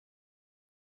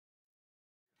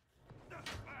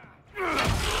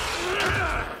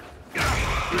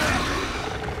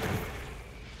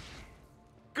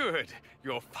Good.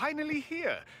 You're finally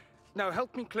here. Now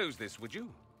help me close this, would you?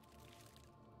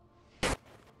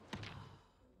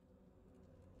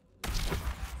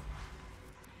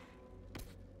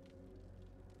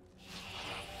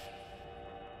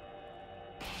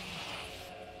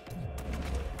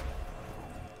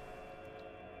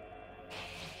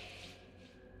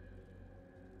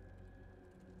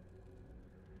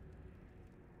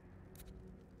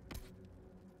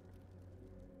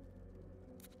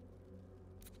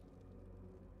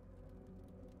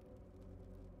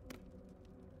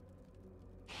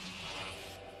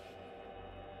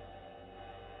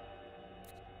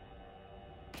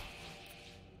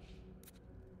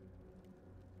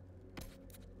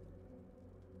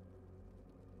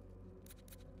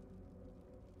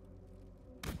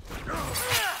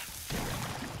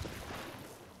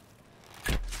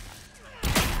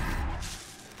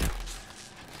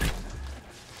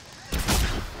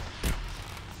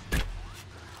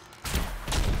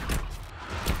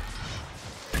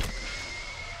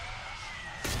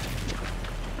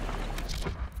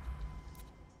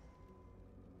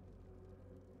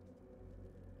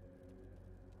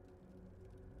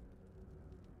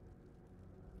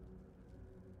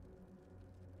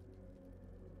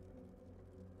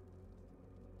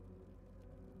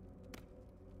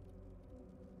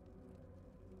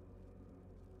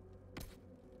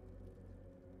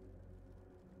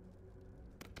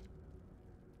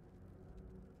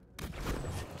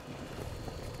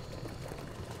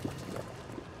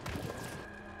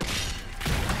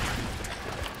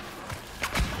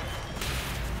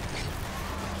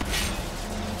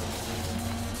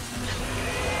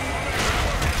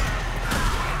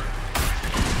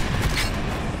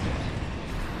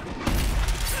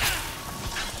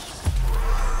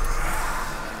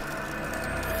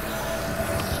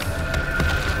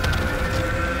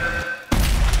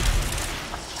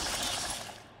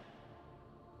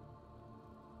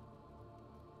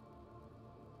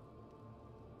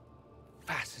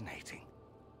 Fascinating.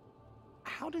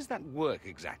 How does that work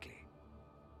exactly?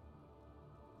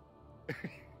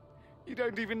 You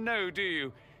don't even know, do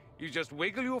you? You just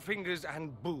wiggle your fingers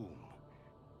and boom.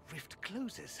 Rift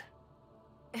closes.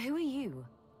 Who are you?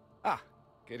 Ah,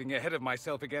 getting ahead of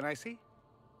myself again, I see.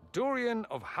 Dorian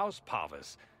of House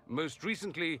Parvus, most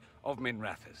recently of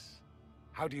Minrathous.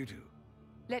 How do you do?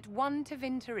 Let one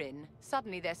Tevinter in.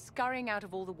 Suddenly they're scurrying out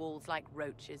of all the walls like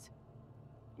roaches.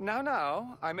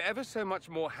 Now, I'm ever so much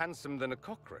more handsome than a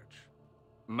cockroach.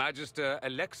 Magister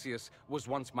Alexius was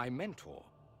once my mentor,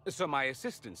 so my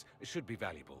assistance should be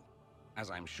valuable, as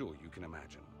I'm sure you can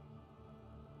imagine.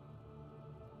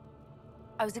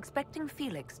 I was expecting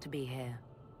Felix to be here.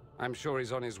 I'm sure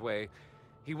he's on his way.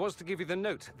 He was to give you the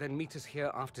note, then meet us here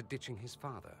after ditching his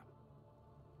father.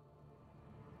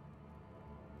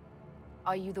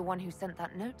 Are you the one who sent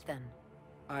that note, then?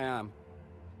 I am.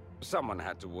 Someone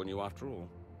had to warn you after all.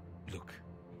 Look,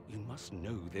 you must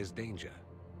know there's danger.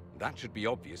 That should be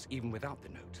obvious even without the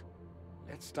note.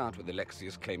 Let's start with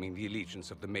Alexius claiming the allegiance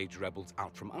of the mage rebels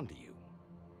out from under you.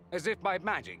 As if by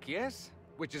magic, yes?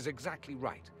 Which is exactly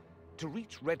right. To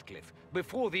reach Redcliffe,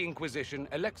 before the Inquisition,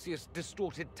 Alexius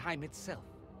distorted time itself.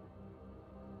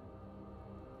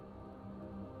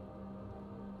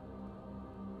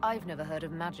 I've never heard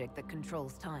of magic that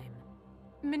controls time.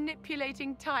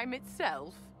 Manipulating time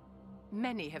itself?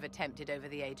 Many have attempted over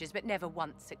the ages, but never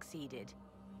once succeeded.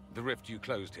 The rift you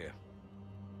closed here.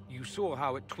 You saw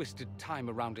how it twisted time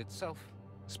around itself,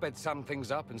 sped some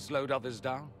things up and slowed others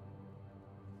down.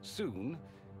 Soon,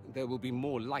 there will be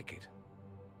more like it,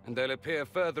 and they'll appear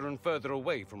further and further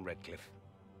away from Redcliffe.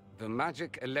 The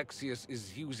magic Alexius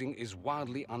is using is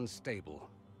wildly unstable,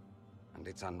 and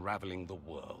it's unraveling the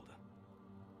world.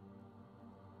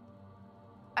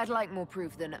 I'd like more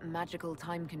proof than magical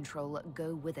time control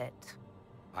go with it.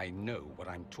 I know what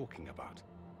I'm talking about.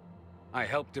 I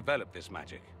helped develop this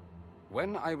magic.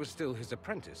 When I was still his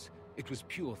apprentice, it was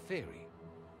pure theory.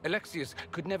 Alexius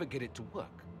could never get it to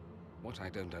work. What I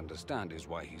don't understand is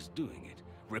why he's doing it,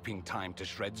 ripping time to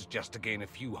shreds just to gain a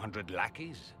few hundred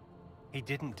lackeys. He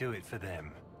didn't do it for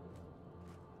them.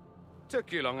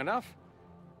 Took you long enough.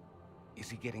 Is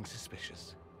he getting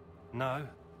suspicious? No,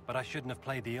 but I shouldn't have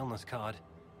played the illness card.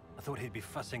 I thought he'd be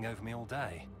fussing over me all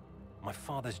day. My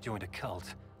father's joined a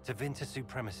cult, Tevinter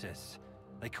Supremacists.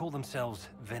 They call themselves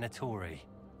Venatori.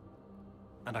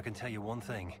 And I can tell you one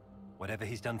thing. Whatever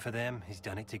he's done for them, he's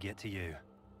done it to get to you.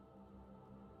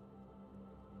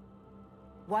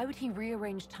 Why would he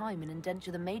rearrange time and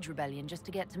indenture the Mage Rebellion just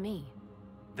to get to me?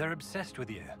 They're obsessed with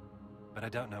you, but I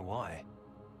don't know why.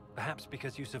 Perhaps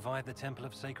because you survived the Temple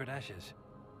of Sacred Ashes.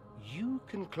 You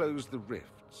can close the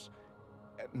rifts.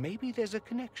 Maybe there's a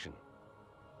connection.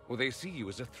 or they see you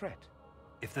as a threat.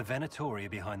 If the Venatori are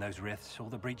behind those rifts or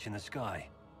the breach in the sky,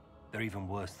 they're even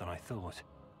worse than I thought.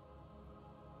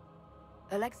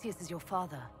 Alexius is your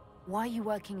father. Why are you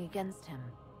working against him?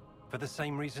 For the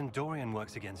same reason Dorian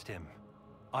works against him.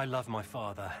 I love my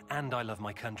father, and I love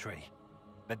my country.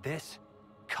 But this?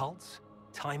 Cults?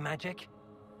 Time magic?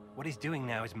 What he's doing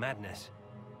now is madness.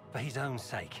 For his own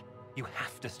sake, you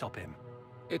have to stop him.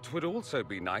 It would also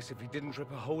be nice if he didn't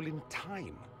rip a hole in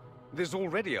time. There's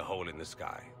already a hole in the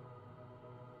sky.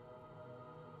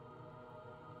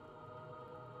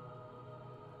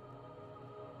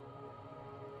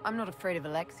 I'm not afraid of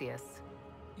Alexius.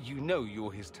 You know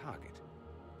you're his target.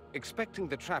 Expecting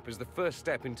the trap is the first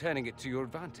step in turning it to your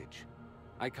advantage.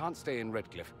 I can't stay in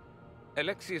Redcliffe.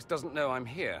 Alexius doesn't know I'm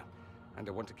here, and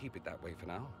I want to keep it that way for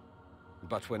now.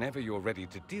 But whenever you're ready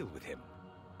to deal with him,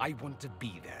 I want to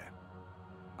be there.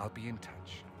 I'll be in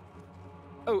touch.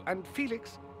 Oh, and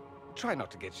Felix, try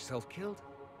not to get yourself killed.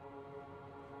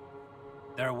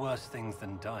 There are worse things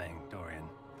than dying, Dorian.